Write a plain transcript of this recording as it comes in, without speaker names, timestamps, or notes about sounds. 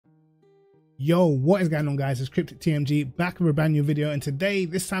Yo, what is going on, guys? It's Cryptic TMG back with a brand new video, and today,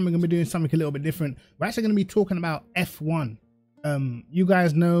 this time we're going to be doing something a little bit different. We're actually going to be talking about F1. You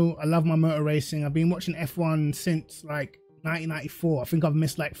guys know I love my motor racing. I've been watching F1 since like 1994. I think I've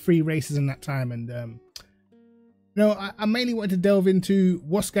missed like 3 races in that time, and you know, I mainly wanted to delve into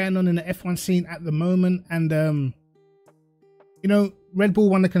what's going on in the F1 scene at the moment. And you know, Red Bull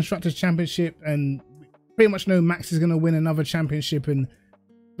won the Constructors' Championship, and pretty much know Max is going to win another championship, and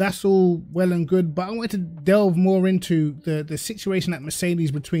that's all well and good, but I wanted to delve more into the situation at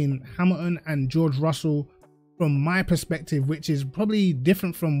Mercedes between Hamilton and George Russell from my perspective, which is probably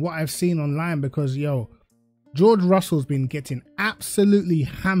different from what I've seen online, because yo, George Russell's been getting absolutely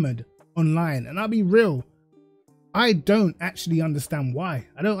hammered online, and I'll be real, I don't actually understand why.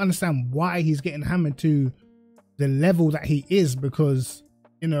 I don't understand why he's getting hammered to the level that he is, because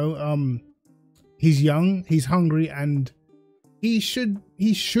you know, he's young, he's hungry, and he should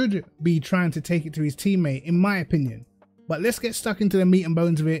be trying to take it to his teammate, in my opinion. But let's get stuck into the meat and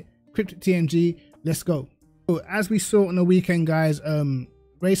bones of it. Cryptic TMG, let's go. So as we saw on the weekend, guys,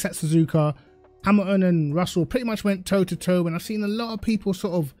 race at Suzuka, Hamilton and Russell pretty much went toe to toe, and I've seen a lot of people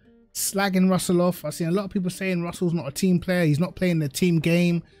sort of slagging Russell off. I've seen a lot of people saying Russell's not a team player, he's not playing the team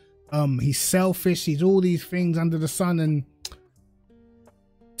game, he's selfish, he's all these things under the sun. And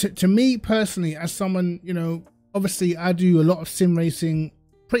to me personally, as someone, you know, obviously I do a lot of sim racing.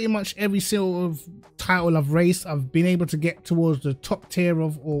 Pretty much every sort of title I've raced, I've been able to get towards the top tier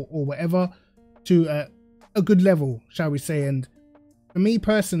of or whatever, to a good level, shall we say. And for me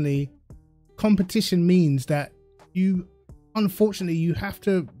personally, competition means that you, unfortunately, you have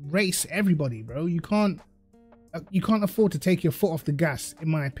to race everybody, bro. You can't afford to take your foot off the gas, in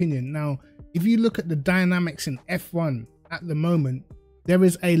my opinion. Now, if you look at the dynamics in F1 at the moment, there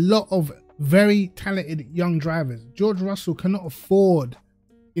is a lot of very talented young drivers. George Russell cannot afford,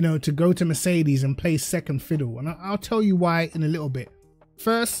 you know, to go to Mercedes and play second fiddle, and I'll tell you why in a little bit.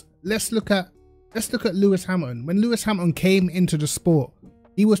 First, let's look at Lewis Hamilton. When Lewis Hamilton came into the sport,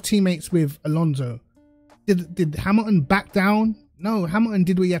 he was teammates with Alonso. Did Hamilton back down? No, Hamilton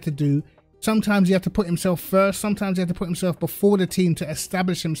did what he had to do. Sometimes he had to put himself first, sometimes he had to put himself before the team to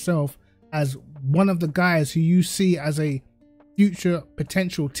establish himself as one of the guys who you see as a future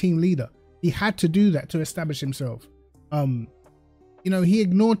potential team leader. He had to do that to establish himself. You know, he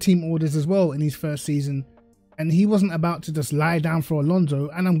ignored team orders as well in his first season, and he wasn't about to just lie down for Alonso,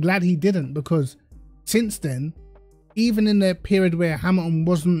 and I'm glad he didn't, because since then, even in the period where Hamilton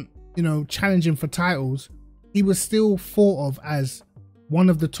wasn't, you know, challenging for titles, he was still thought of as one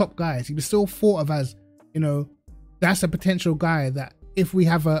of the top guys. He was still thought of as, you know, that's a potential guy that if we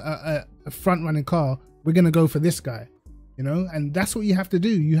have a front running car, we're going to go for this guy. You know, and that's what you have to do.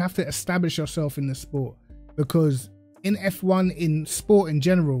 You have to establish yourself in the sport, because in F1, in sport in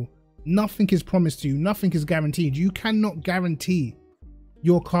general, nothing is promised to you, nothing is guaranteed. You cannot guarantee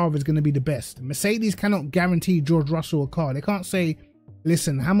your car is going to be the best. Mercedes cannot guarantee George Russell a car. They can't say,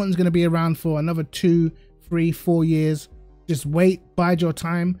 listen, Hamilton's going to be around for another 2, 3, 4 years. Just wait, bide your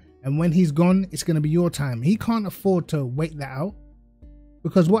time, and when he's gone, it's going to be your time. He can't afford to wait that out,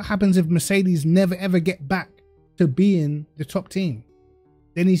 because what happens if Mercedes never ever get back to being the top team?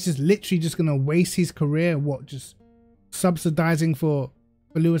 Then he's just literally just gonna waste his career, what, just subsidizing for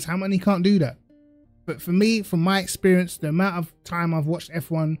Lewis Hamilton? He can't do that. But for me, from my experience, the amount of time I've watched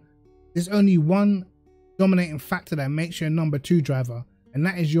F1, there's only one dominating factor that makes you a number 2 driver, and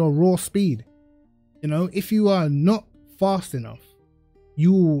that is your raw speed. You know, if you are not fast enough,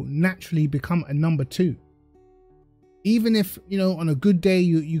 you will naturally become a number 2. Even if, you know, on a good day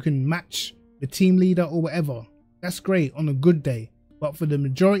you can match the team leader or whatever, that's great on a good day, but for the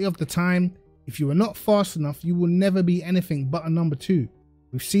majority of the time, if you are not fast enough, you will never be anything but a number 2.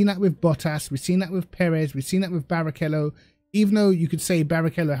 We've seen that with Bottas, we've seen that with Perez, we've seen that with Barrichello. Even though you could say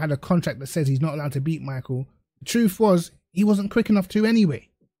Barrichello had a contract that says he's not allowed to beat Michael, the truth was he wasn't quick enough to anyway.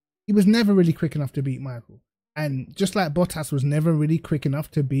 He was never really quick enough to beat Michael. And just like Bottas was never really quick enough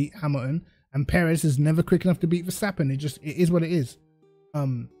to beat Hamilton, and Perez is never quick enough to beat Verstappen, it is what it is.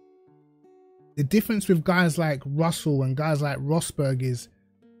 The difference with guys like Russell and guys like Rosberg is,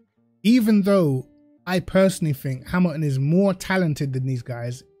 even though I personally think Hamilton is more talented than these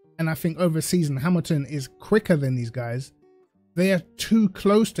guys, and I think over a season Hamilton is quicker than these guys, they are too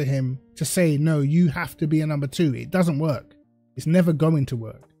close to him to say, no, you have to be a number 2. It doesn't work. It's never going to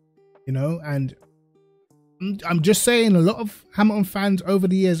work, you know. And I'm just saying, a lot of Hamilton fans over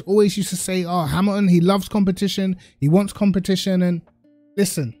the years always used to say, oh, Hamilton, he loves competition, he wants competition. And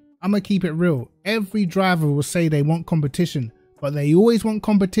listen, I'm gonna keep it real. Every driver will say they want competition, but they always want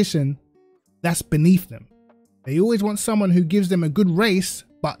competition that's beneath them. They always want someone who gives them a good race,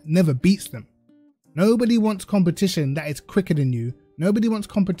 but never beats them. Nobody wants competition that is quicker than you. Nobody wants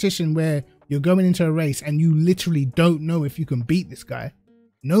competition where you're going into a race and you literally don't know if you can beat this guy.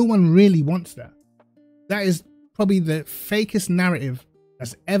 No one really wants that. That is probably the fakest narrative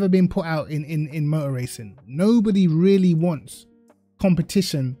that's ever been put out in motor racing. Nobody really wants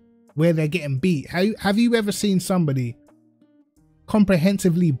competition where they're getting beat. Have you ever seen somebody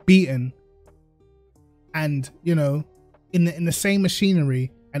comprehensively beaten and, you know, in the same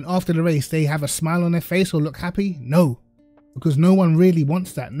machinery, and after the race they have a smile on their face or look happy? No, because no one really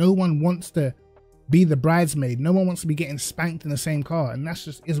wants that. No one wants to be the bridesmaid. No one wants to be getting spanked in the same car, and that's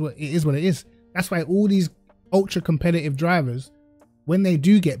just what it is. That's why all these ultra competitive drivers, when they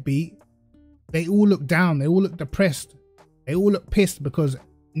do get beat, they all look down, they all look depressed, they all look pissed, because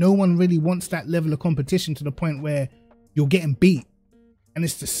no one really wants that level of competition to the point where you're getting beat. And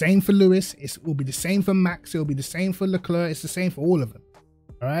it's the same for Lewis, it will be the same for Max, it will be the same for Leclerc, it's the same for all of them.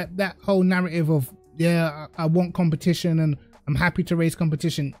 All right, that whole narrative of, yeah, I want competition and I'm happy to race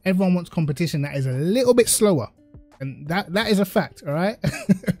competition. Everyone wants competition that is a little bit slower, and that is a fact. All right,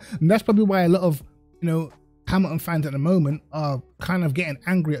 and that's probably why a lot of, you know, Hamilton fans at the moment are kind of getting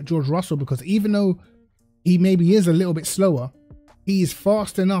angry at George Russell, because even though he maybe is a little bit slower, he is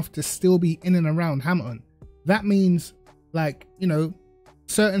fast enough to still be in and around Hamilton. That means, like, you know,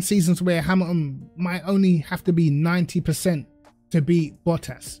 certain seasons where Hamilton might only have to be 90% to beat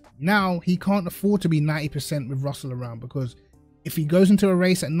Bottas. Now he can't afford to be 90% with Russell around, because if he goes into a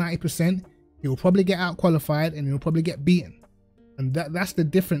race at 90%, he'll probably get out qualified and he'll probably get beaten. And that's the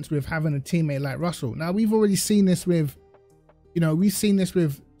difference with having a teammate like Russell. Now we've already seen this with, you know, we've seen this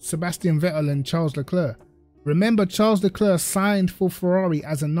with Sebastian Vettel and Charles Leclerc. Remember, Charles Leclerc signed for Ferrari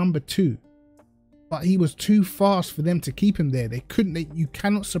as a number 2, but he was too fast for them to keep him there. You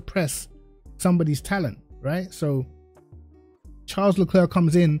cannot suppress somebody's talent, right? So Charles Leclerc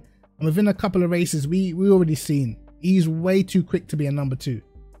comes in, and within a couple of races, we already seen he's way too quick to be a number 2,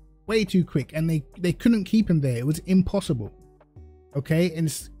 way too quick, and they couldn't keep him there. It was impossible. Okay, and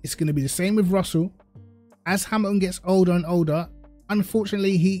it's going to be the same with Russell. As Hamilton gets older and older,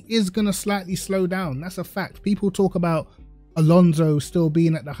 unfortunately, he is going to slightly slow down. That's a fact. People talk about Alonso still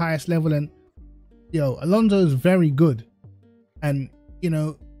being at the highest level, and yo, Alonso is very good. And, you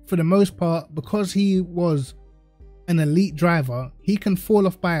know, for the most part, because he was an elite driver, he can fall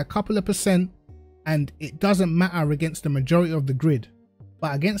off by a couple of percent, and it doesn't matter against the majority of the grid.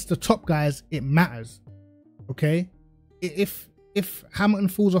 But against the top guys, it matters. Okay, if Hamilton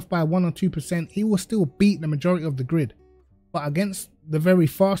falls off by 1 or 2%, he will still beat the majority of the grid. But against the very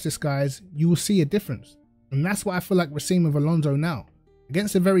fastest guys, you will see a difference. And that's what I feel like we're seeing with Alonso now.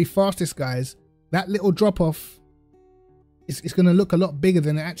 Against the very fastest guys, that little drop off is going to look a lot bigger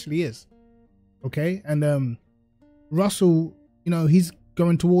than it actually is. Okay, and Russell, you know, he's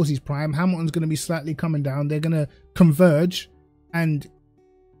going towards his prime. Hamilton's going to be slightly coming down. They're going to converge, and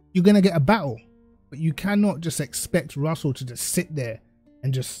you're going to get a battle. But you cannot just expect Russell to just sit there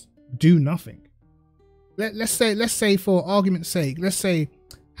and just do nothing. Let's say for argument's sake, let's say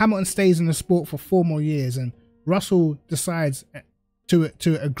Hamilton stays in the sport for 4 more years and Russell decides to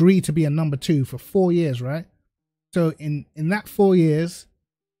agree to be a number 2 for 4 years, right? So in that 4 years,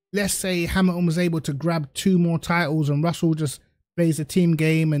 let's say Hamilton was able to grab 2 more titles and Russell just plays a team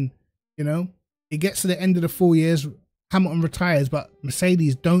game, and, you know, it gets to the end of the 4 years, Hamilton retires, but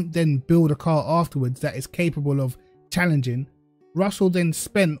Mercedes don't then build a car afterwards that is capable of challenging. Russell then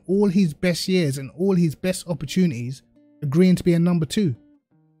spent all his best years and all his best opportunities agreeing to be a number 2.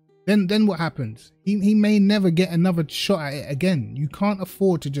 Then what happens? He may never get another shot at it again. You can't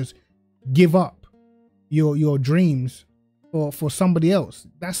afford to just give up your dreams for somebody else.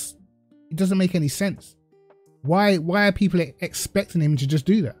 It doesn't make any sense. Why are people expecting him to just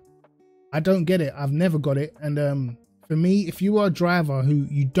do that? I don't get it. I've never got it. And for me, if you are a driver who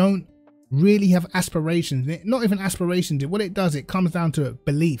you don't really have aspirations, not even aspirations, what it does, it comes down to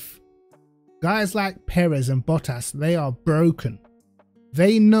belief. Guys like Perez and Bottas, they are broken.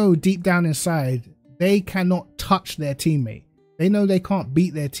 They know deep down inside they cannot touch their teammate. They know they can't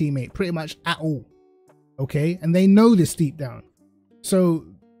beat their teammate pretty much at all. Okay, and they know this deep down. So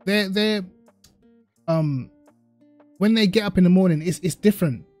they're when they get up in the morning, it's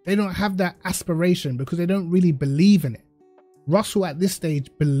different. They don't have that aspiration because they don't really believe in it. Russell at this stage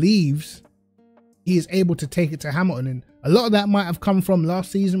believes he is able to take it to Hamilton, and a lot of that might have come from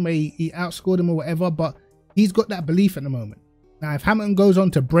last season where he outscored him or whatever, but he's got that belief at the moment. Now, if Hamilton goes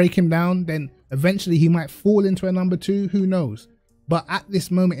on to break him down, then eventually he might fall into a number 2, who knows? But at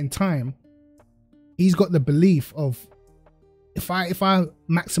this moment in time, he's got the belief of, if I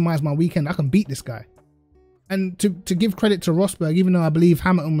maximize my weekend, I can beat this guy. And to give credit to Rosberg, even though I believe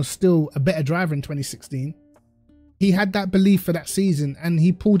Hamilton was still a better driver in 2016, he had that belief for that season and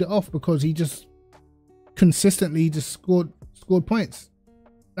he pulled it off because he just consistently just scored points.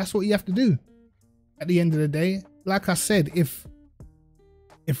 That's what you have to do at the end of the day. Like I said, if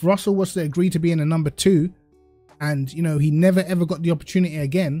Russell was to agree to be in a number 2 and, you know, he never ever got the opportunity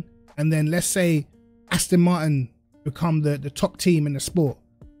again, and then let's say Aston Martin become the top team in the sport,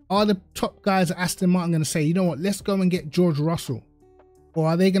 are the top guys at Aston Martin going to say, you know what, let's go and get George Russell? Or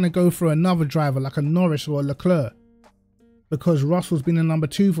are they going to go for another driver like a Norris or a Leclerc? Because Russell's been a number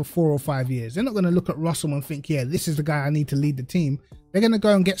 2 for 4 or 5 years. They're not going to look at Russell and think, yeah, this is the guy I need to lead the team. They're going to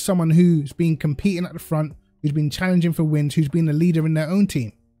go and get someone who's been competing at the front, who's been challenging for wins, who's been a leader in their own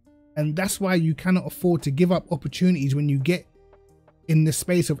team. And that's why you cannot afford to give up opportunities when you get in the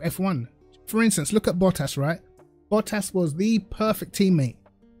space of F1. For instance, look at Bottas, right? Bottas was the perfect teammate.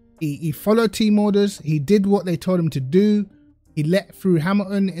 He followed team orders. He did what they told him to do. He let through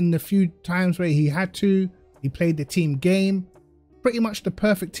Hamilton in the few times where he had to. He played the team game. Pretty much the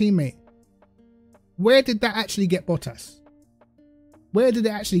perfect teammate. Where did that actually get Bottas? Where did it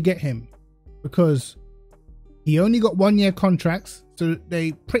actually get him? Because he only got 1-year contracts. So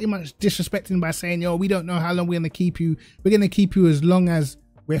they pretty much disrespected him by saying, yo, we don't know how long we're going to keep you. We're going to keep you as long as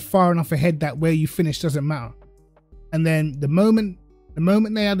we're far enough ahead that where you finish doesn't matter. And then the moment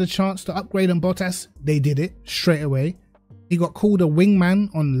they had a chance to upgrade on Bottas, they did it straight away. He got called a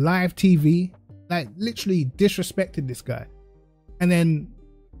wingman on live TV, like literally disrespected this guy. And then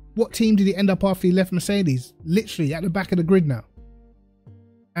what team did he end up after he left Mercedes? Literally at the back of the grid now.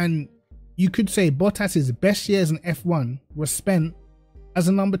 And you could say Bottas's best years in F1 were spent as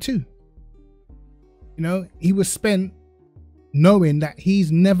a number 2. You know, he was spent knowing that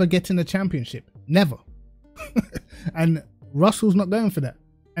he's never getting a championship. Never. And Russell's not going for that.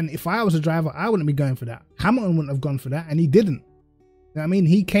 And if I was a driver, I wouldn't be going for that. Hamilton wouldn't have gone for that, and he didn't. You know what I mean?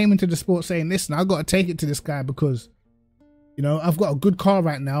 He came into the sport saying, listen, I've got to take it to this guy because, you know, I've got a good car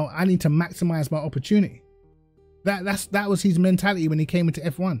right now. I need to maximize my opportunity. That was his mentality when he came into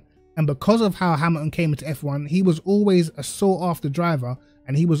F1. And because of how Hamilton came into F1, he was always a sought after driver,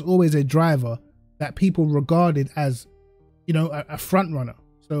 and he was always a driver that people regarded as, you know, a front runner.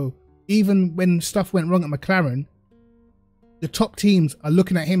 So even when stuff went wrong at McLaren, the top teams are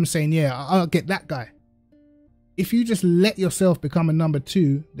looking at him saying, yeah, I'll get that guy. If you just let yourself become a number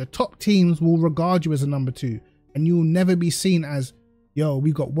 2, the top teams will regard you as a number 2, and you will never be seen as, yo,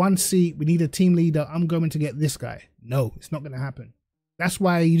 we got 1 seat, we need a team leader, I'm going to get this guy. No, it's not going to happen. That's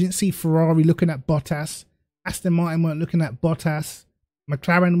why you didn't see Ferrari looking at Bottas, Aston Martin weren't looking at Bottas,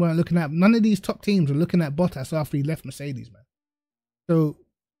 McLaren weren't looking at, none of these top teams were looking at Bottas after he left Mercedes, man. So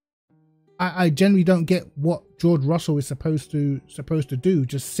I generally don't get what George Russell is supposed to do.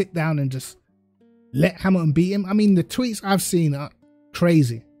 Just sit down and just let Hamilton beat him. I mean, the tweets I've seen are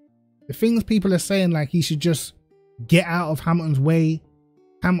crazy. The things people are saying, like he should just get out of Hamilton's way.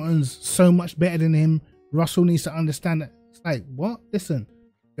 Hamilton's so much better than him. Russell needs to understand that. It's like, what? Listen,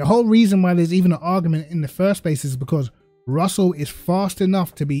 the whole reason why there's even an argument in the first place is because Russell is fast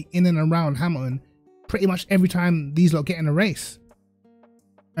enough to be in and around Hamilton pretty much every time these lot get in a race.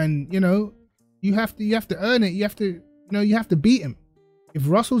 And, you know, you have to earn it. You have to beat him. If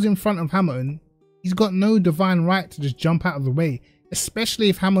Russell's in front of Hamilton, he's got no divine right to just jump out of the way, especially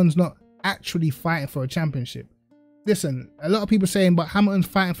if Hamilton's not actually fighting for a championship. Listen, a lot of people saying, but Hamilton's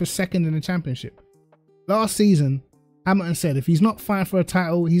fighting for second in the championship. Last season, Hamilton said if he's not fighting for a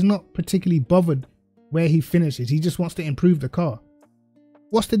title, he's not particularly bothered where he finishes. He just wants to improve the car.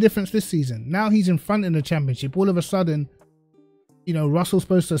 What's the difference this season? Now he's in front in the championship. All of a sudden, you know, Russell's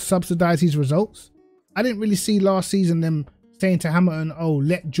supposed to subsidize his results. I didn't really see last season them saying to Hamilton, oh,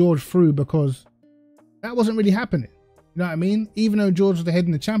 let George through, because that wasn't really happening. You know what I mean? Even though George was ahead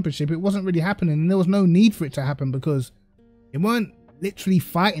in the championship, it wasn't really happening, and there was no need for it to happen because they weren't literally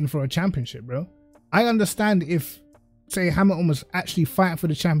fighting for a championship, bro. I understand if, say, Hamilton was actually fighting for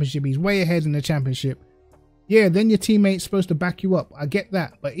the championship, he's way ahead in the championship. Yeah, then your teammate's supposed to back you up. I get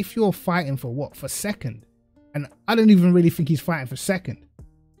that. But if you're fighting for what? For second? And I don't even really think he's fighting for second. You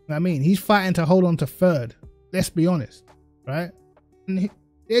know what I mean? He's fighting to hold on to third. Let's be honest, right? And at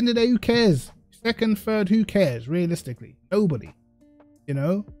the end of the day, who cares? Second, third, who cares? Realistically, nobody. You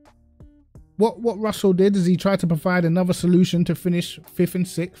know? What Russell did is he tried to provide another solution to finish 5th and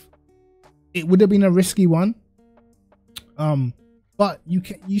 6th. It would have been a risky one. But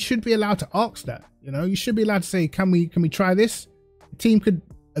you should be allowed to ask that. You know, you should be allowed to say, can we try this? The team could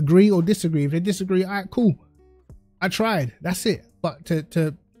agree or disagree. If they disagree, all right, cool. I tried. That's it. But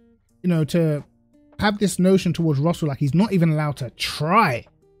to have this notion towards Russell, like he's not even allowed to try.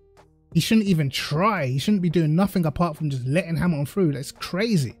 he shouldn't even try. He shouldn't be doing nothing apart from just letting Hamilton through. That's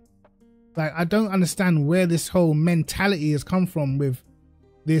crazy. Like, I don't understand where this whole mentality has come from with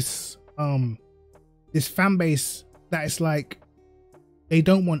this this fan base, that it's like they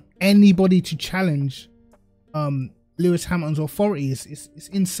don't want anybody to challenge Lewis Hamilton's authority. It's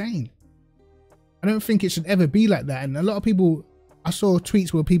insane. I don't think it should ever be like that. And a lot of people, I saw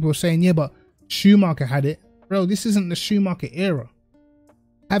tweets where people were saying, yeah, but Schumacher had it. Bro, this isn't the Schumacher era.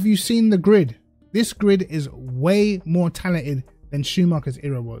 Have you seen the grid? This grid is way more talented than Schumacher's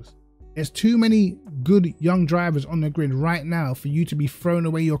era was. There's too many good young drivers on the grid right now for you to be throwing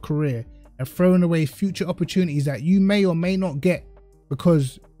away your career and throwing away future opportunities that you may or may not get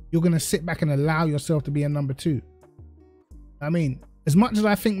because you're going to sit back and allow yourself to be a number 2. I mean, as much as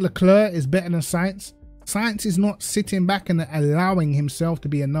I think Leclerc is better than Sainz, Sainz is not sitting back and allowing himself to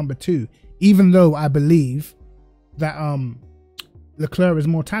be a number 2, even though I believe that Leclerc is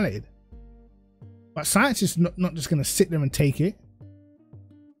more talented. But Sainz is not just going to sit there and take it.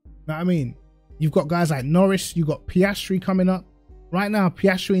 Know what I mean? You've got guys like Norris, you've got Piastri coming up. Right now,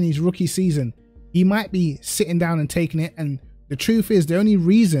 Piastri in his rookie season, he might be sitting down and taking it. And the truth is, the only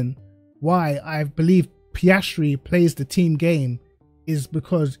reason why I believe Piastri plays the team game is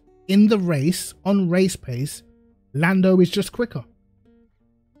because in the race, on race pace, Lando is just quicker.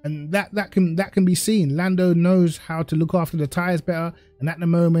 And that can be seen. Lando knows how to look after the tyres better. And at the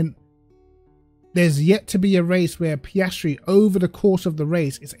moment, there's yet to be a race where Piastri, over the course of the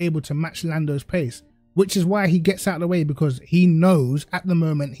race, is able to match Lando's pace, which is why he gets out of the way, because he knows at the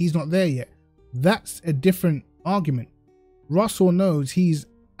moment he's not there yet. That's a different argument. Russell knows he's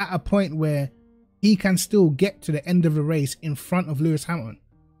at a point where he can still get to the end of the race in front of Lewis Hamilton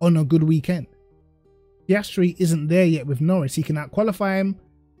on a good weekend. Piastri isn't there yet with Norris. He can out-qualify him.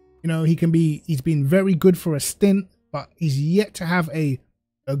 You know, he's been very good for a stint, but he's yet to have a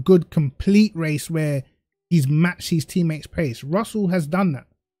good complete race where he's matched his teammates' pace. Russell has done that.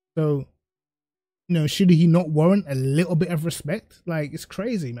 So, you know, should he not warrant a little bit of respect? Like, it's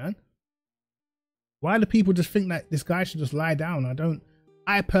crazy, man. Why do people just think that this guy should just lie down?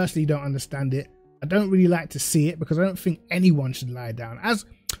 I personally don't understand it. I don't really like to see it because I don't think anyone should lie down.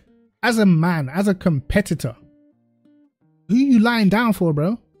 As a man, as a competitor, who are you lying down for,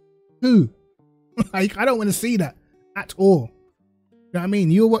 bro? Who? Like, I don't want to see that at all. You know what I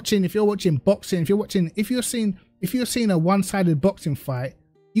mean? If you're watching boxing, if you're seeing a one-sided boxing fight,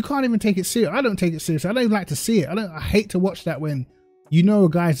 you can't even take it serious. I don't take it seriously. I don't even like to see it. I hate to watch that when you know a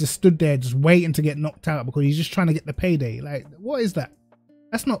guy's just stood there just waiting to get knocked out because he's just trying to get the payday. Like, what is that?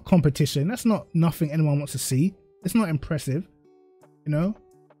 That's not competition. That's not nothing anyone wants to see. It's not impressive, you know?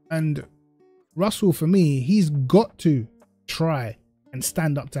 And Russell, for me, he's got to try and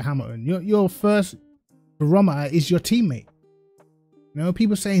stand up to Hamilton. Your first barometer is your teammate. You know,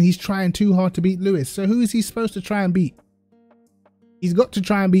 people saying he's trying too hard to beat Lewis. So who is he supposed to try and beat? He's got to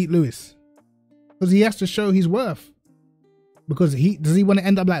try and beat Lewis because he has to show his worth. Because does he want to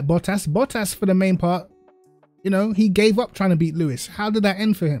end up like Bottas? Bottas, for the main part, you know, he gave up trying to beat Lewis. How did that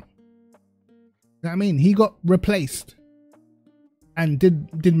end for him? You know what I mean? He got replaced. And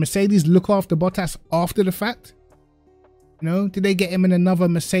did Mercedes look after Bottas after the fact? You know, did they get him in another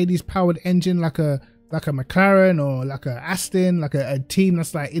Mercedes powered engine like a McLaren or like a Aston, like a team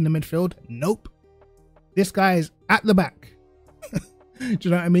that's like in the midfield? Nope. This guy is at the back. Do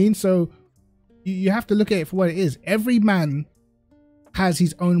you know what I mean? So you have to look at it for what it is. Every man has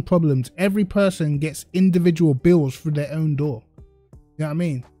his own problems. Every person gets individual bills through their own door. You know what I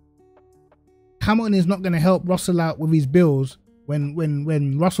mean? Hamilton is not going to help Russell out with his bills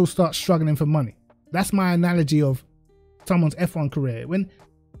when Russell starts struggling for money. That's my analogy of someone's F1 career.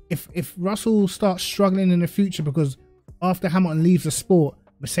 If Russell starts struggling in the future because after Hamilton leaves the sport,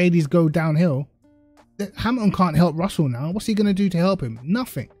 Mercedes go downhill, Hamilton can't help Russell now. What's he going to do to help him?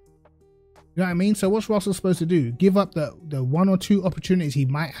 Nothing. You know what I mean? So what's Russell supposed to do? Give up the one or two opportunities he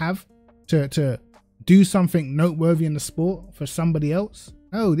might have to do something noteworthy in the sport for somebody else?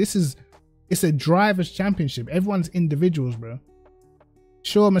 No, it's a driver's championship. Everyone's individuals, bro.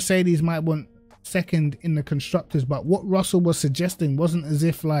 Sure, Mercedes might want second in the constructors, but what Russell was suggesting wasn't as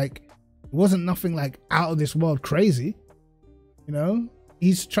if like, it wasn't nothing like out of this world crazy. You know,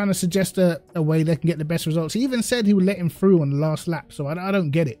 he's trying to suggest a way they can get the best results. He even said he would let him through on the last lap. So I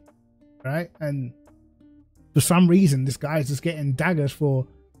don't get it. Right. And for some reason, this guy's just getting daggers for,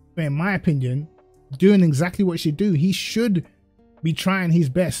 in my opinion, doing exactly what he should do. He should be trying his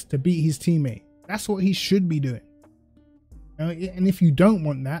best to beat his teammate. That's what he should be doing. And if you don't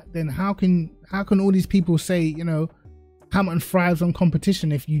want that, then how can all these people say, you know, Hamilton thrives on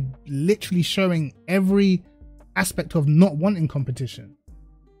competition if you literally showing every aspect of not wanting competition?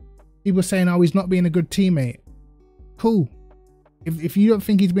 people saying, oh, he's not being a good teammate. Cool. If you don't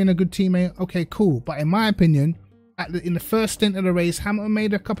think he's been a good teammate, okay, cool. But in my opinion, in the first stint of the race, Hamilton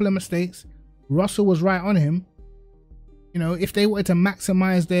made a couple of mistakes. Russell was right on him. You know, if they wanted to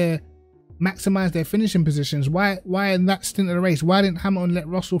maximize their finishing positions, why in that stint of the race, why didn't Hamilton let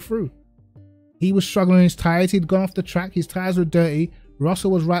Russell through? He was struggling with his tires. He'd gone off the track. His tires were dirty.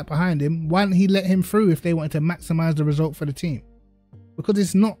 Russell was right behind him. Why didn't he let him through if they wanted to maximize the result for the team? Because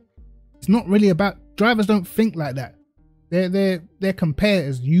it's not really about, drivers don't think like that. They're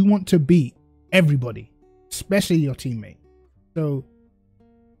competitors. You want to beat everybody, especially your teammate. So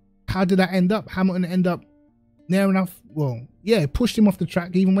how did that end up? Hamilton ended up near enough. Well, yeah, pushed him off the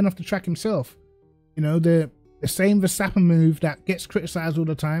track. He even went off the track himself. You know, the same Verstappen move that gets criticized all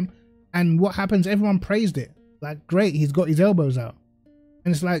the time. And what happens? Everyone praised it. Like, great, he's got his elbows out.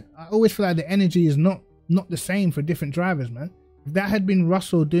 And it's like, I always feel like the energy is not the same for different drivers, man. If that had been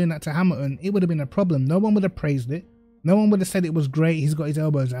Russell doing that to Hamilton, it would have been a problem. No one would have praised it. No one would have said it was great, he's got his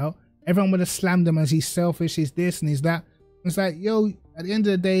elbows out. Everyone would have slammed him as he's selfish, he's this and he's that. It's like, yo, at the end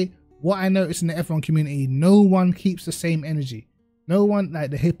of the day, what I notice in the F1 community, no one keeps the same energy. No one, like,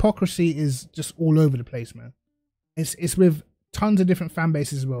 the hypocrisy is just all over the place, man. It's with tons of different fan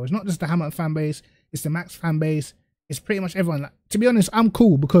bases as well. It's not just the Hamilton fan base, it's the Max fan base. It's pretty much everyone. Like, to be honest, I'm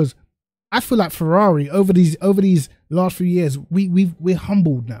cool because I feel like Ferrari over these last few years, we're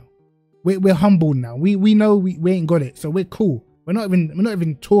humbled now. We're humbled now. We know we ain't got it, so we're cool. We're not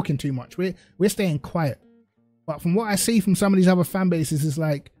even talking too much. We're staying quiet. But from what I see from some of these other fan bases, it's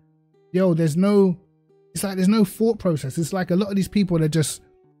like, yo, there's no thought process. It's like a lot of these people are just,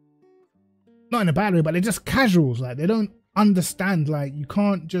 not in a bad way, but they're just casuals. Like, they don't understand. Like, you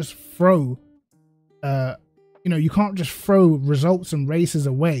can't just throw, you can't just throw results and races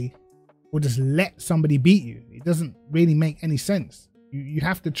away or just let somebody beat you. It doesn't really make any sense. You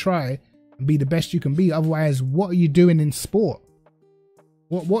have to try and be the best you can be. Otherwise, what are you doing in sport?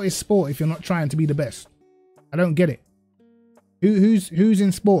 What is sport if you're not trying to be the best? I don't get it. Who's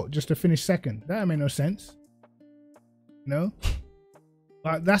in sport just to finish second? That don't make no sense. You know?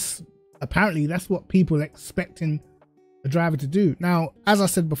 But apparently that's what people are expecting a driver to do. Now, as I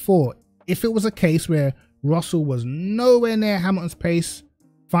said before, if it was a case where Russell was nowhere near Hamilton's pace,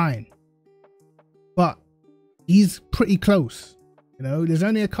 fine. But he's pretty close. You know, there's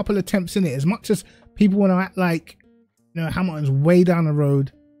only a couple of attempts in it. As much as people want to act like, you know, Hamilton's way down the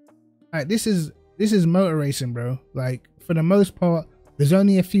road, like, this is motor racing, bro. Like, for the most part, there's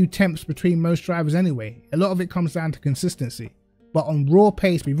only a few attempts between most drivers anyway. A lot of it comes down to consistency. But on raw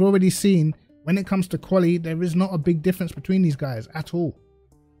pace, we've already seen when it comes to quali, there is not a big difference between these guys at all.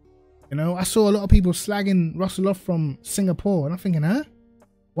 You know, I saw a lot of people slagging Russell off from Singapore, and I'm thinking, huh?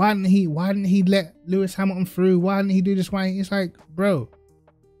 Why didn't he let Lewis Hamilton through? Why didn't he do this? Why? It's like, bro,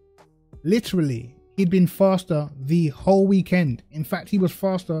 literally, he'd been faster the whole weekend. In fact, he was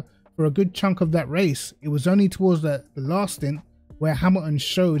faster for a good chunk of that race. It was only towards the last stint where Hamilton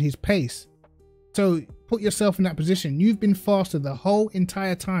showed his pace. So put yourself in that position. You've been faster the whole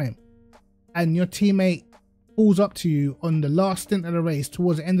entire time, and your teammate pulls up to you on the last stint of the race,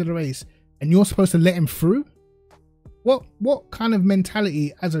 towards the end of the race, and you're supposed to let him through? What kind of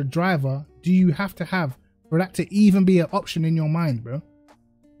mentality as a driver do you have to have for that to even be an option in your mind, bro?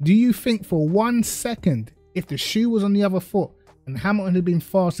 Do you think for 1 second, if the shoe was on the other foot and Hamilton had been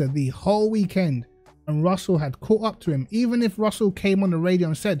faster the whole weekend and Russell had caught up to him, even if Russell came on the radio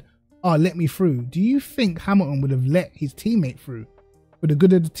and said, oh, let me through, do you think Hamilton would have let his teammate through for the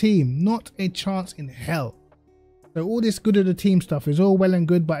good of the team? Not a chance in hell. So all this good of the team stuff is all well and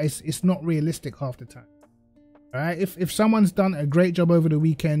good, but it's not realistic half the time. All right, if someone's done a great job over the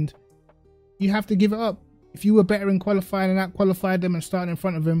weekend, you have to give it up. If you were better in qualifying and out qualified them and started in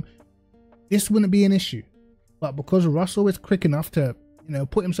front of them, this wouldn't be an issue. But because Russell is quick enough to, you know,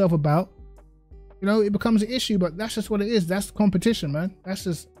 put himself about, you know, it becomes an issue. But that's just what it is. That's competition, man. That's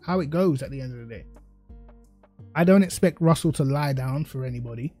just how it goes at the end of the day. I don't expect Russell to lie down for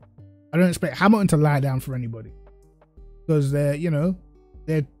anybody. I don't expect Hamilton to lie down for anybody, because they're, you know,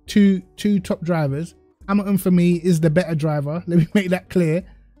 they're two top drivers. Hamilton for me is the better driver. Let me make that clear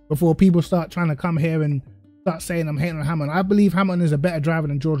before people start trying to come here and start saying I'm hating on Hamilton. I believe Hamilton is a better driver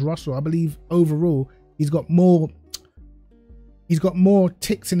than George Russell. I believe overall he's got more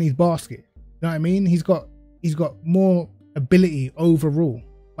ticks in his basket. You know what I mean? He's got more ability overall.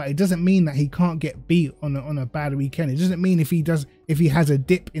 But it doesn't mean that he can't get beat on a bad weekend. It doesn't mean if he has a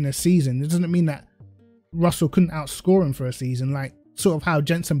dip in a season, it doesn't mean that Russell couldn't outscore him for a season, like sort of how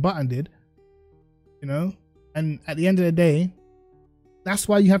Jenson Button did. You know, and at the end of the day, that's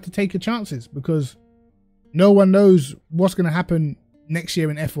why you have to take your chances, because no one knows what's going to happen next year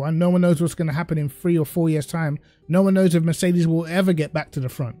in F1. No one knows what's going to happen in 3 or 4 years' time. No one knows if Mercedes will ever get back to the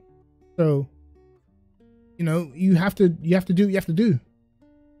front. So, you know, you have to do what you have to do.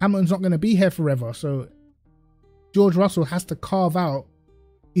 Hamilton's not going to be here forever. So George Russell has to carve out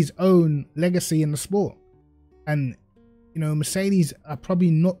his own legacy in the sport. And, you know, Mercedes are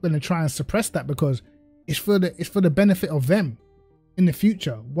probably not going to try and suppress that, because it's for the benefit of them in the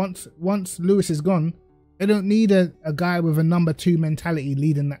future. Once Lewis is gone, they don't need a guy with a number 2 mentality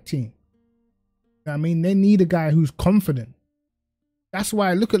leading that team. You know what I mean? They need a guy who's confident. That's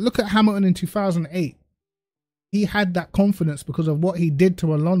why look at Hamilton in 2008. He had that confidence because of what he did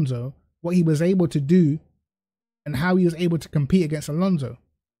to Alonso, what he was able to do, and how he was able to compete against Alonso.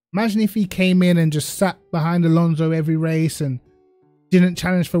 Imagine if he came in and just sat behind Alonso every race and didn't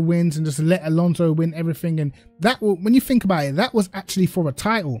challenge for wins and just let Alonso win everything. And that, when you think about it, that was actually for a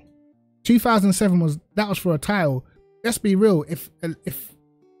title. 2007 was for a title. Let's be real. If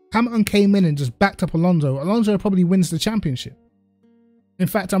Hamilton came in and just backed up Alonso probably wins the championship. In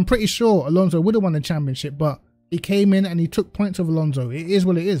fact, I'm pretty sure Alonso would have won the championship, but he came in and he took points of Alonso. It is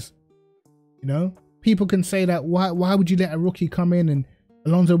what it is. You know, people can say that, why would you let a rookie come in and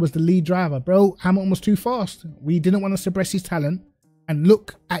Alonso was the lead driver? Bro, Hamilton was too fast. We didn't want to suppress his talent. And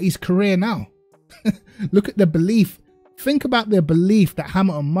look at his career now. Look at the belief. Think about the belief that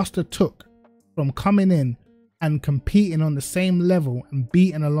Hamilton must have took from coming in and competing on the same level and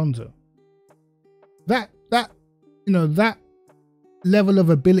beating Alonso. That level of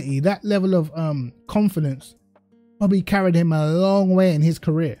ability, that level of confidence probably carried him a long way in his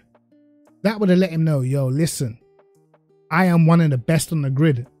career. That would have let him know, yo, listen, I am one of the best on the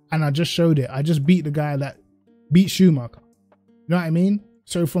grid, and I just showed it. I just beat the guy that beat Schumacher. You know what I mean?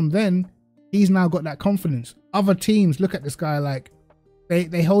 So from then, he's now got that confidence. Other teams look at this guy like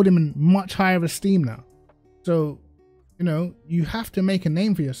they hold him in much higher esteem now. So, you know, you have to make a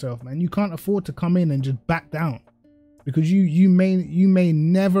name for yourself, man. You can't afford to come in and just back down, because you may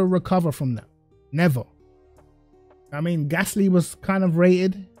never recover from that. Never. I mean, Gasly was kind of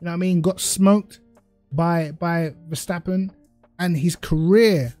rated, you know what I mean? Got smoked by Verstappen, and his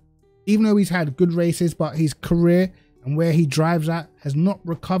career, even though he's had good races, but his career and where he drives at has not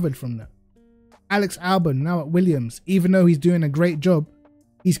recovered from that. Alex Albon, now at Williams, even though he's doing a great job,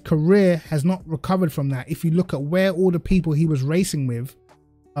 his career has not recovered from that. If you look at where all the people he was racing with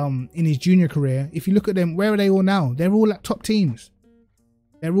in his junior career, if you look at them, where are they all now? They're all at top teams.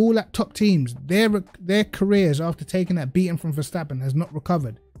 They're all at top teams. Their careers after taking that beating from Verstappen has not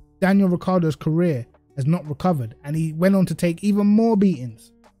recovered. Daniel Ricciardo's career has not recovered, and he went on to take even more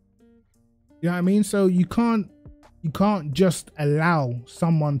beatings. You know what I mean? So you can't just allow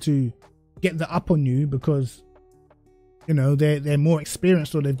someone to get the up on you because, you know, they're more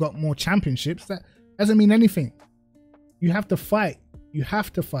experienced or they've got more championships. That doesn't mean anything. You have to fight. You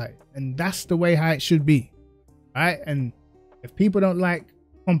have to fight, and that's the way how it should be, right? And if people don't like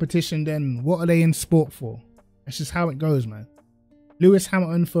competition, then what are they in sport for? That's just how it goes, man. Lewis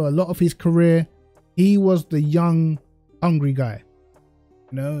Hamilton, for a lot of his career, he was the young, hungry guy.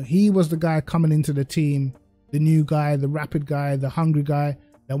 You know, he was the guy coming into the team, the new guy, the rapid guy, the hungry guy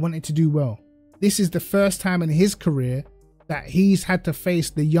that wanted to do well. This is the first time in his career that he's had to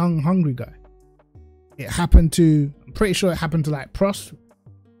face the young, hungry guy. It happened to, I'm pretty sure it happened to like Prost,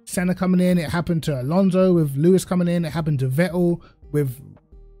 Senna coming in. It happened to Alonso with Lewis coming in. It happened to Vettel with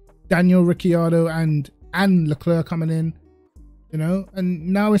Daniel Ricciardo and Leclerc coming in, you know, and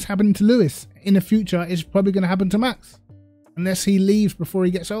now it's happening to Lewis. In the future, it's probably going to happen to Max, unless he leaves before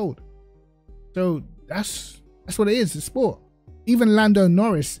he gets old. So that's what it is. It's sport. Even Lando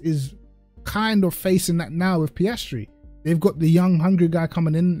Norris is kind of facing that now with Piastri. They've got the young, hungry guy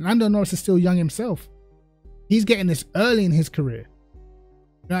coming in. Lando Norris is still young himself. He's getting this early in his career.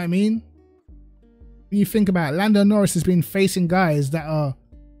 You know what I mean? When you think about it, Lando Norris has been facing guys that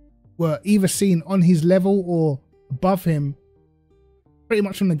were either seen on his level or above him pretty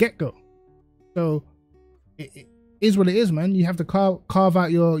much from the get-go. So it is what it is, man. You have to carve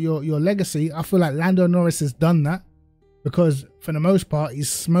out your legacy. I feel like Lando Norris has done that because for the most part,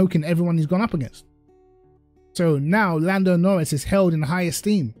 he's smoking everyone he's gone up against. So now Lando Norris is held in high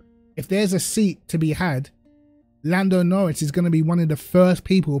esteem. If there's a seat to be had, Lando Norris is going to be one of the first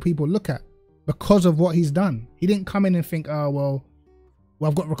people look at because of what he's done. He didn't come in and think, oh, well,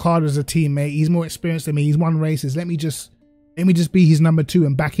 I've got Ricciardo as a teammate. He's more experienced than me. He's won races. Let me just be his number 2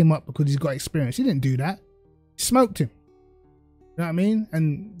 and back him up because he's got experience. He didn't do that. He smoked him. You know what I mean?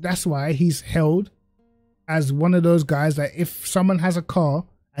 And that's why he's held as one of those guys that if someone has a car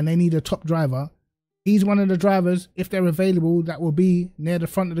and they need a top driver, he's one of the drivers, if they're available, that will be near the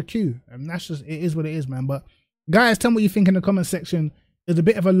front of the queue. And that's just, it is what it is, man. But Guys, tell me what you think in the comment section. It was a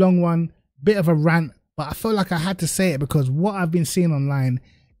bit of a long one, bit of a rant, but I felt like I had to say it because what I've been seeing online,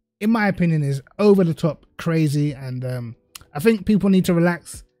 in my opinion, is over the top crazy. And I think people need to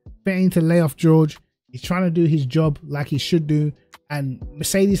relax. They need to lay off George. He's trying to do his job like he should do. And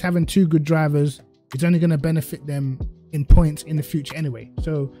Mercedes having 2 good drivers is only going to benefit them in points in the future anyway.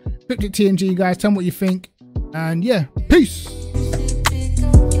 So, Cryptic TNG, guys, tell me what you think. And yeah, peace.